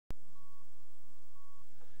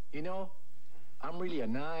You know, I'm really a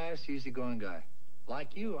nice, easygoing guy.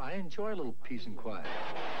 Like you, I enjoy a little peace and quiet.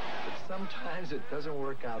 But sometimes it doesn't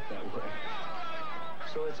work out that way.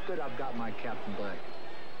 So it's good I've got my Captain Black.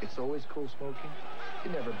 It's always cool smoking,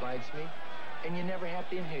 it never bites me, and you never have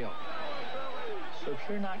to inhale. So if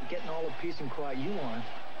you're not getting all the peace and quiet you want,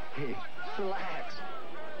 hey, relax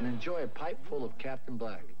and enjoy a pipe full of Captain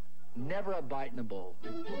Black. Never a bite in the bowl.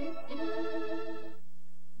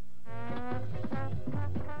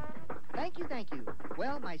 Thank you, thank you.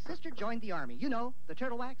 Well, my sister joined the Army. You know, the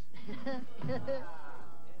turtle wax.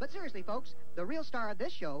 But seriously, folks, the real star of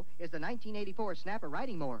this show is the 1984 Snapper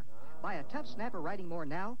Riding Mower. Buy a tough Snapper Riding Mower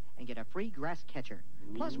now and get a free grass catcher.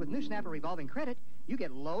 Plus, with new Snapper revolving credit, you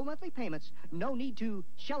get low monthly payments. No need to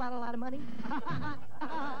shell out a lot of money.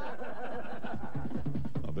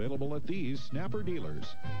 Available at these Snapper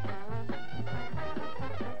dealers.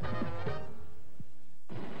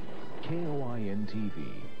 KOIN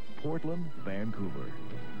TV, Portland, Vancouver.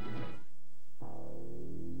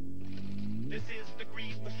 This is the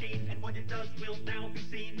green machine, and what it does will now be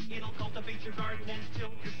seen. It'll cultivate your garden and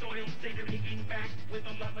till your soil, save your digging back with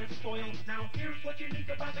a lot less toil. Now here's what's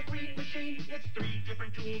unique about the green machine. It's 3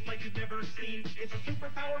 different tools like you've never seen. It's a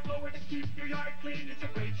superpower blower to keep your yard clean. It's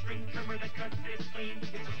a great string trimmer that cuts it clean.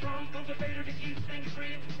 It's a strong cultivator to keep things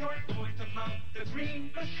green. You're going to love the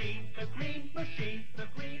green machine, the green machine, the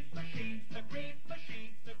green machine, the green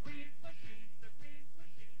machine, the green machine, the green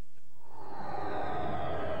machine.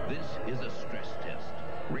 This is a stress test.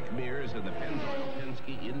 Rick Mears and the Penziol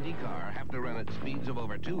Penske Indy car have to run at speeds of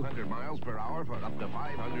over 200 miles per hour for up to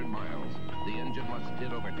 500 miles. The engine must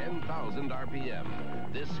hit over 10,000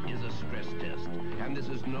 RPM. This is a stress test, and this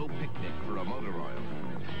is no picnic for a motor oil.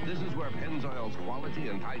 This is where Penziol's quality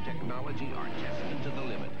and high technology are tested to the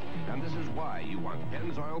limit. And this is why you want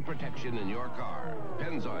Penziol protection in your car.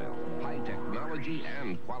 Penziol, high technology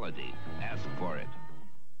and quality. Ask for it.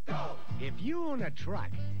 Go! If you own a truck,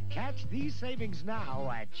 catch these savings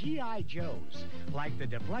now at G.I. Joe's. Like the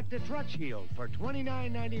deflected truck shield for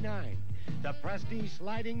 $29.99. The Prestige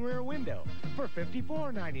sliding rear window for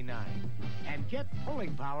 $54.99. And get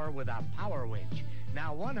pulling power with a power winch.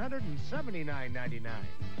 Now $179.99.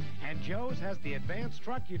 And Joe's has the advanced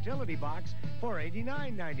truck utility box for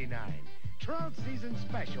 $89.99. Trout season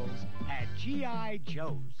specials at G.I.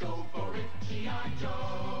 Joe's. Go for it, G.I.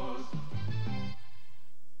 Joe's.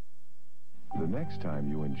 The next time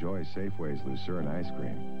you enjoy Safeway's Lucerne ice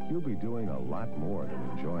cream, you'll be doing a lot more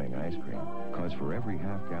than enjoying ice cream. Because for every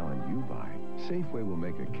half-gallon you buy, Safeway will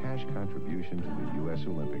make a cash contribution to the U.S.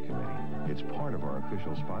 Olympic Committee. It's part of our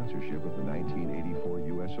official sponsorship of the 1984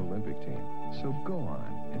 U.S. Olympic team. So go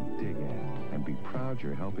on and dig in and be proud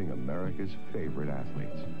you're helping America's favorite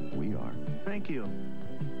athletes. We are. Thank you.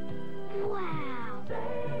 Wow!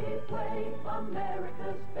 Safeway,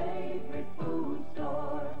 America's favorite food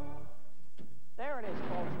store. There it is,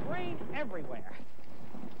 folks. Rain everywhere.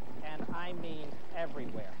 And I mean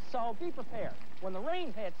everywhere. So be prepared. When the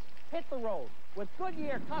rain hits, hit the road with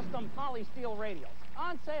Goodyear custom polysteel radials.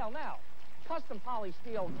 On sale now. Custom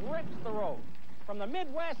polysteel grips the road. From the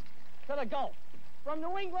Midwest to the Gulf. From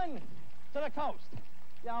New England to the coast.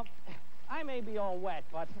 You know, I may be all wet,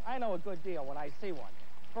 but I know a good deal when I see one.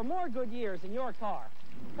 For more Goodyears in your car,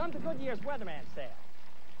 come to Goodyear's Weatherman sale.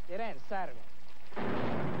 It ends Saturday.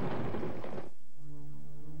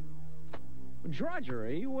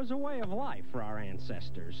 Drudgery was a way of life for our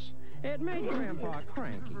ancestors. It made Grandpa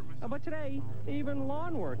cranky. But today, even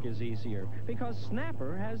lawn work is easier because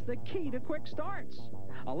Snapper has the key to quick starts.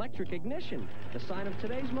 Electric ignition, the sign of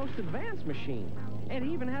today's most advanced machine. It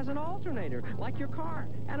even has an alternator, like your car,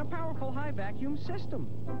 and a powerful high vacuum system.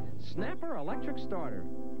 Snapper Electric Starter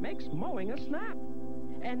makes mowing a snap.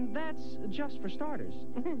 And that's just for starters.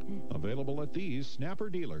 Available at these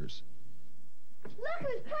Snapper dealers. Look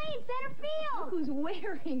who's playing center field! Look who's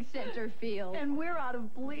wearing center field. And we're out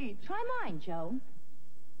of bleach. Try mine, Joe.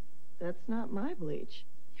 That's not my bleach.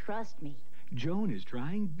 Trust me. Joan is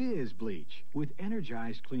trying Biz Bleach. With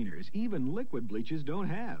energized cleaners, even liquid bleaches don't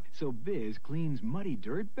have. So Biz cleans muddy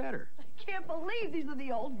dirt better. I can't believe these are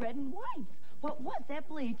the old red and whites. What was that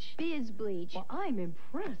bleach? Biz Bleach. Well, I'm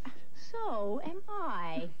impressed. So am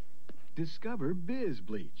I. Discover Biz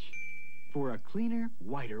Bleach for a cleaner,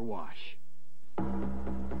 whiter wash.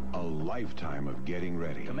 A lifetime of getting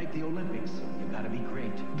ready. To make the Olympics, you gotta be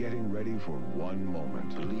great. Getting ready for one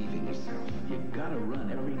moment. Believe in yourself. You gotta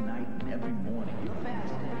run every night and every morning. You're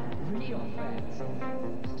fast, real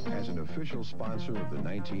fast. As an official sponsor of the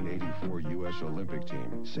 1984 U.S. Olympic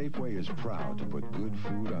team, Safeway is proud to put good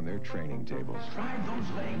food on their training tables. Drive those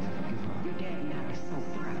legs. Your daddy is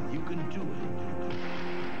so proud. You can do it.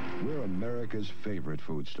 We're America's America's favorite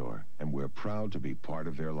food store, and we're proud to be part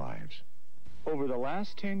of their lives. Over the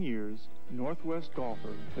last 10 years, Northwest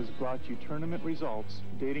Golfer has brought you tournament results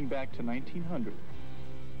dating back to 1900.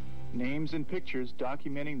 Names and pictures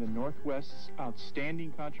documenting the Northwest's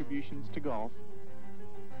outstanding contributions to golf,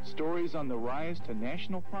 stories on the rise to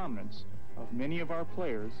national prominence of many of our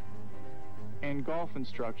players, and golf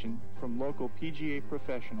instruction from local PGA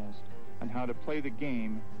professionals on how to play the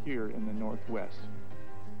game here in the Northwest.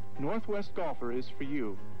 Northwest Golfer is for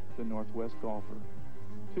you, the Northwest Golfer.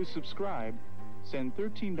 To subscribe, send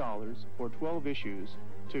 $13 for 12 issues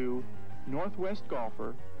to Northwest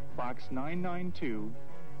Golfer, Box 992,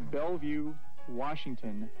 Bellevue,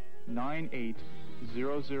 Washington,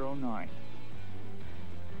 98009.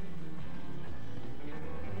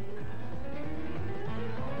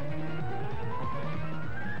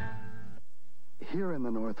 Here in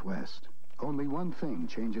the Northwest, only one thing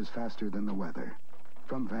changes faster than the weather.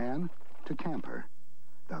 From van to camper.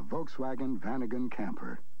 The Volkswagen Vanagon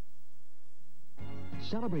camper.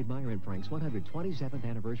 Celebrate Meirer & Frank's 127th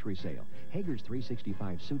anniversary sale. Hager's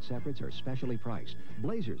 365 suit separates are specially priced.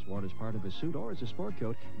 Blazers, worn as part of a suit or as a sport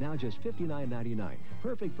coat, now just $59.99.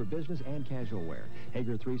 Perfect for business and casual wear.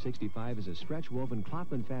 Hager 365 is a stretch woven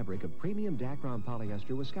Klopman fabric of premium Dacron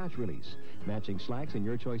polyester with Scotch release. Matching slacks in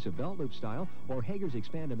your choice of belt loop style or Hager's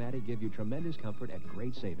Expand-O-Matic give you tremendous comfort at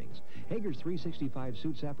great savings. Hager's 365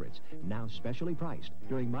 suit separates, now specially priced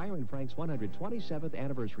during Meirer & Frank's 127th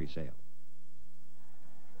anniversary sale.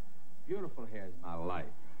 Beautiful hair is my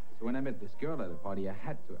life. So when I met this girl at a party, I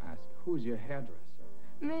had to ask, who's your hairdresser?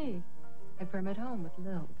 Me. I perm at home with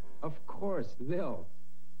Lilt. Of course, Lilt.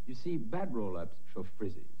 You see, bad roll-ups show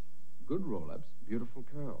frizzies. Good roll-ups, beautiful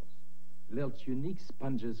curls. Lilt's unique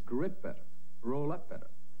sponges grip better, roll up better.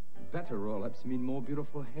 Better roll-ups mean more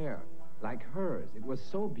beautiful hair. Like hers, it was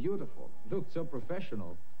so beautiful, looked so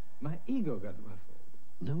professional. My ego got ruffled.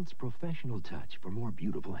 Lilt's professional touch for more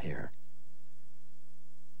beautiful hair.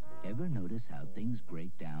 Ever notice how things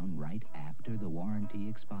break down right after the warranty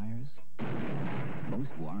expires?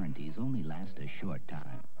 Most warranties only last a short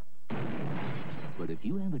time. But if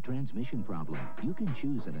you have a transmission problem, you can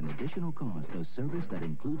choose at an additional cost a service that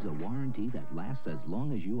includes a warranty that lasts as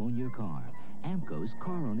long as you own your car. Aamco's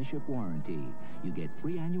car ownership warranty. You get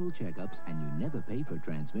free annual checkups and you never pay for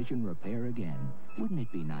transmission repair again. Wouldn't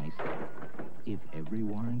it be nice if every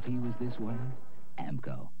warranty was this way?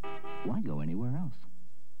 Aamco. Why go anywhere else?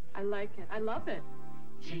 I like it. I love it.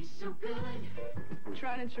 Tastes so good.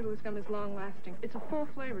 Trident sugarless gum is long-lasting. It's a full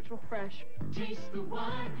flavor. It's real fresh. Taste the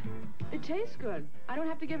one. It tastes good. I don't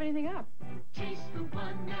have to give anything up. Taste the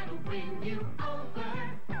one that'll win you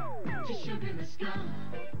over to sugarless gum.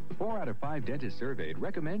 4 out of 5 dentists surveyed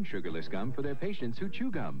recommend sugarless gum for their patients who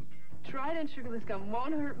chew gum. Trident sugarless gum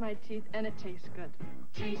won't hurt my teeth, and it tastes good.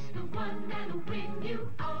 Taste the one that'll win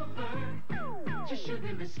you over to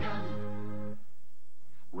sugarless gum.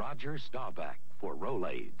 Roger Staubach for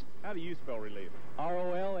Rolaids. How do you spell relief?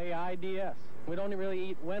 R-O-L-A-I-D-S. We don't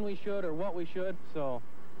really eat when we should or what we should, so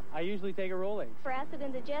I usually take a Rolaids. For acid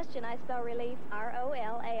indigestion, I spell relief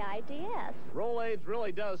R-O-L-A-I-D-S. Rolaids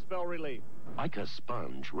really does spell relief. Like a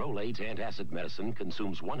sponge, Rolaids antacid medicine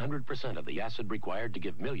consumes 100% of the acid required to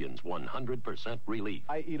give millions 100% relief.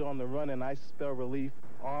 I eat on the run and I spell relief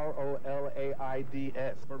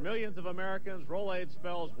R-O-L-A-I-D-S. For millions of Americans, Rolaids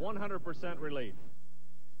spells 100% relief.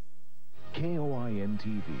 KOIN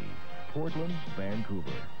TV, Portland,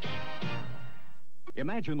 Vancouver.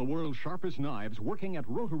 Imagine the world's sharpest knives working at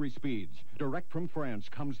rotary speeds. Direct from France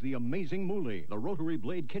comes the amazing Mouli, the rotary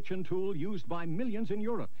blade kitchen tool used by millions in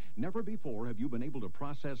Europe. Never before have you been able to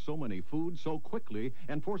process so many foods so quickly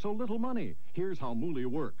and for so little money. Here's how Mouli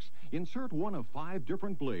works. Insert one of 5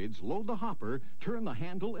 different blades, load the hopper, turn the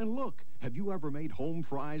handle, and look. Have you ever made home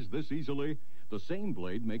fries this easily? The same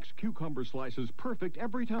blade makes cucumber slices perfect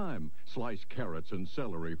every time. Slice carrots and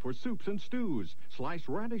celery for soups and stews. Slice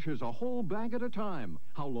radishes a whole bag at a time.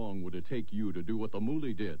 How long would it take you to do what the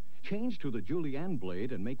Mouli did? Change to the Julienne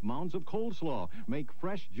blade and make mounds of coleslaw. Make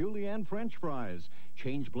fresh Julienne French fries.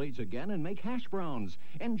 Change blades again and make hash browns.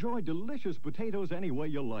 Enjoy delicious potatoes any way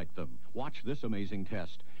you like them. Watch this amazing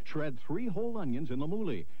test. Shred 3 whole onions in the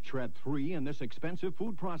Mouli. Shred 3 in this expensive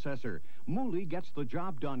food processor. Mouli gets the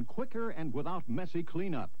job done quicker and without messy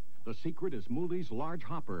cleanup. The secret is Mouli's large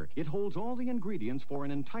hopper. It holds all the ingredients for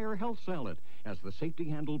an entire health salad. As the safety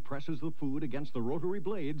handle presses the food against the rotary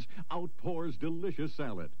blades, out pours delicious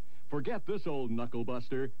salad. Forget this old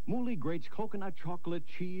knuckle-buster. Mouli grates coconut, chocolate,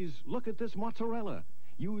 cheese. Look at this mozzarella.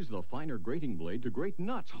 Use the finer grating blade to grate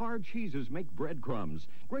nuts, hard cheeses, make breadcrumbs.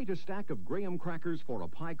 Grate a stack of graham crackers for a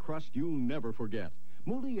pie crust you'll never forget.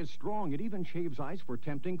 Mooly is strong. It even shaves ice for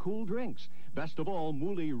tempting cool drinks. Best of all,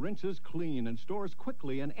 Mooly rinses clean and stores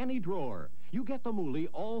quickly in any drawer. You get the Mooly,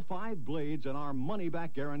 all 5 blades, and our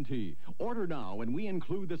money-back guarantee. Order now, and we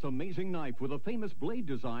include this amazing knife with a famous blade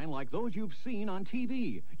design like those you've seen on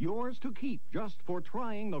TV. Yours to keep just for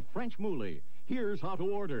trying the French Mooly. Here's how to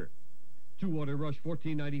order. To order, rush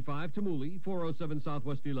 $14.95 to Mooly, 407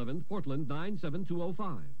 Southwest 11th, Portland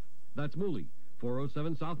 97205. That's Mooly,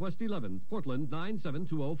 407 Southwest 11th, Portland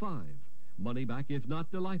 97205. Money back if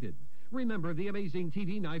not delighted. Remember, the amazing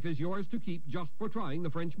TV knife is yours to keep just for trying the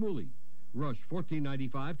French Mooly. Rush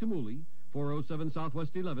 $14.95 to Mooly, 407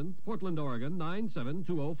 Southwest 11th, Portland, Oregon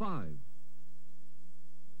 97205.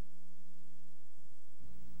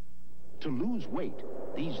 To lose weight,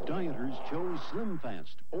 these dieters chose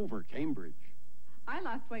Slimfast over Cambridge. I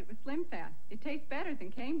lost weight with Slimfast. It tastes better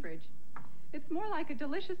than Cambridge. It's more like a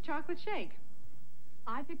delicious chocolate shake.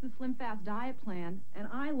 I picked the Slimfast diet plan, and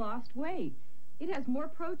I lost weight. It has more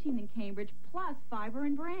protein than Cambridge, plus fiber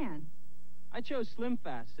and bran. I chose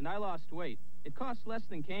Slimfast, and I lost weight. It costs less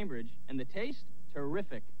than Cambridge, and the taste,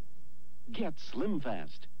 terrific. Get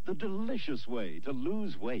Slimfast, the delicious way to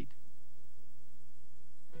lose weight.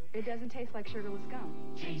 It doesn't taste like sugarless gum.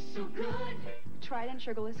 Tastes so good. Trident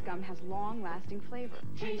sugarless gum has long-lasting flavor.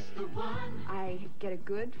 Taste the one. I get a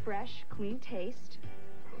good, fresh, clean taste,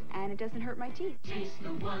 and it doesn't hurt my teeth. Taste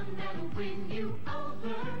the one that'll win you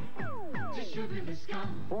over. To sugarless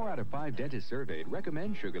gum. 4 out of 5 dentists surveyed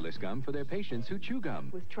recommend sugarless gum for their patients who chew gum.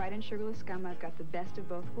 With Trident sugarless gum, I've got the best of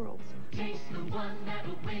both worlds. Taste the one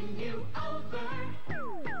that'll win you over.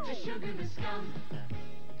 To sugarless gum.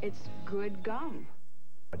 It's good gum.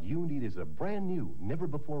 What you need is a brand new,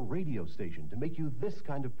 never-before radio station to make you this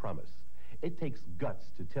kind of promise. It takes guts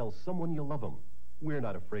to tell someone you love them. We're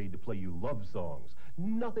not afraid to play you love songs.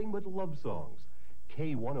 Nothing but love songs.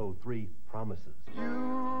 K103 promises.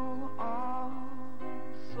 You are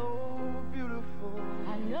so beautiful.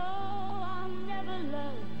 I know I'll never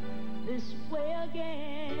love this way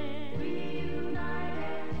again. Reunited.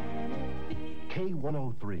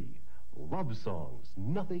 K103. Love songs.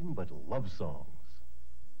 Nothing but love songs.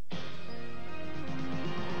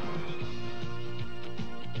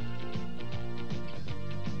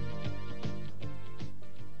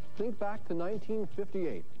 Think back to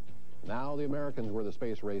 1958. Now the Americans were the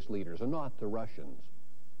space race leaders and not the Russians.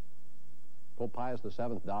 Pope Pius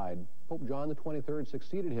VII died. Pope John XXIII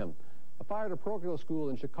succeeded him. A fire at a parochial school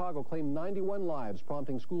in Chicago claimed 91 lives,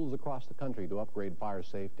 prompting schools across the country to upgrade fire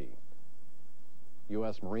safety.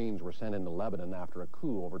 U.S. Marines were sent into Lebanon after a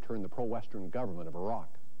coup overturned the pro-Western government of Iraq.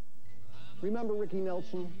 Remember Ricky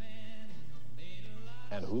Nelson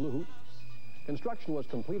and hula hoop? Construction was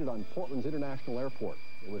completed on Portland's International Airport.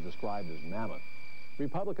 It was described as mammoth.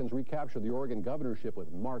 Republicans recaptured the Oregon governorship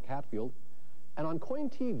with Mark Hatfield. And on KOIN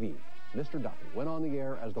TV, Mr. Duffy went on the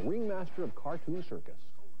air as the ringmaster of Cartoon Circus.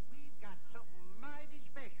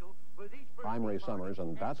 I'm Ray Summers,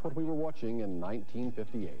 and that's what we were watching in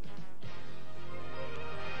 1958.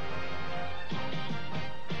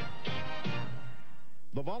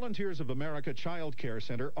 The Volunteers of America Child Care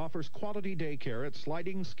Center offers quality daycare at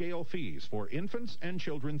sliding scale fees for infants and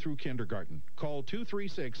children through kindergarten. Call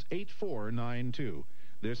 236-8492.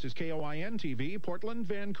 This is KOIN TV, Portland,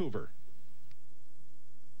 Vancouver.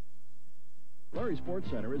 Larry Sports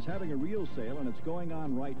Center is having a reel sale, and it's going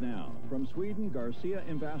on right now. From Sweden, Garcia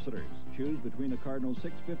Ambassadors. Choose between the Cardinal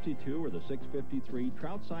 652 or the 653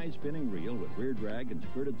 trout-size spinning reel with rear drag and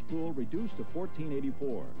skirted spool reduced to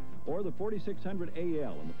 $14.84. Or the 4600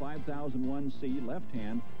 AL and the 5001C left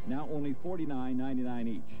hand, now only $49.99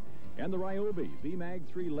 each. And the Ryobi VMAG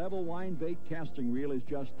 3 level wine bait casting reel is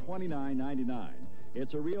just $29.99.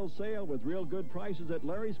 It's a real sale with real good prices at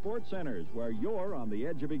Larry Sports Centers, where you're on the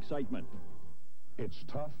edge of excitement. It's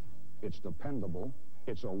tough, it's dependable,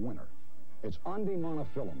 it's a winner. It's Ande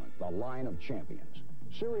monofilament, the line of champions.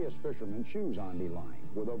 Serious fishermen choose Ande line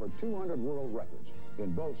with over 200 world records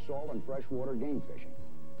in both salt and freshwater game fishing.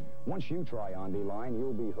 Once you try Ande line,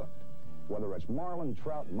 you'll be hooked. Whether it's marlin,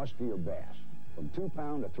 trout, muskie, or bass, from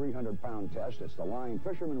 2-pound to 300-pound tests, it's the line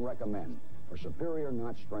fishermen recommend for superior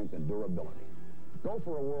knot strength and durability. Go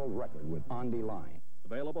for a world record with Ande line.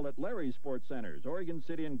 Available at Larry Sports Centers, Oregon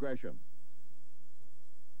City and Gresham.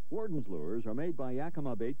 Warden's lures are made by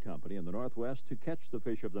Yakima Bait Company in the Northwest to catch the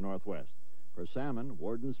fish of the Northwest. For salmon,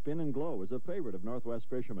 Warden's Spin and Glow is a favorite of Northwest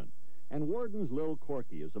fishermen. And Warden's Lil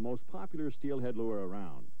Corky is the most popular steelhead lure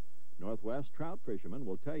around. Northwest trout fishermen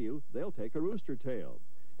will tell you they'll take a rooster tail.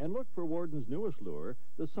 And look for Warden's newest lure,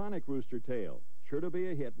 the Sonic Rooster Tail, sure to be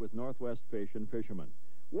a hit with Northwest fish and fishermen.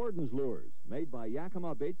 Warden's Lures, made by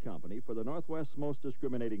Yakima Bait Company for the Northwest's most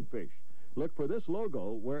discriminating fish. Look for this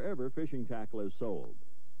logo wherever fishing tackle is sold.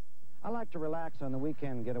 I like to relax on the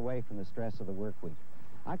weekend and get away from the stress of the work week.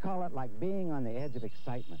 I call it like being on the edge of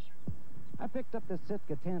excitement. I picked up this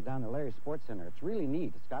Sitka tent down at Larry's Sports Center. It's really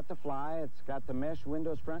neat. It's got the fly, it's got the mesh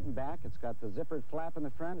windows front and back, it's got the zippered flap in the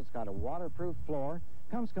front, it's got a waterproof floor,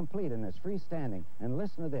 comes complete and it's freestanding. And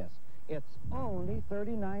listen to this. It's only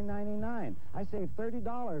 $39.99. I saved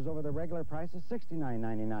 $30 over the regular price of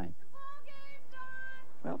 $69.99.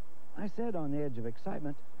 Well, I said on the edge of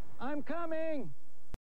excitement, I'm coming!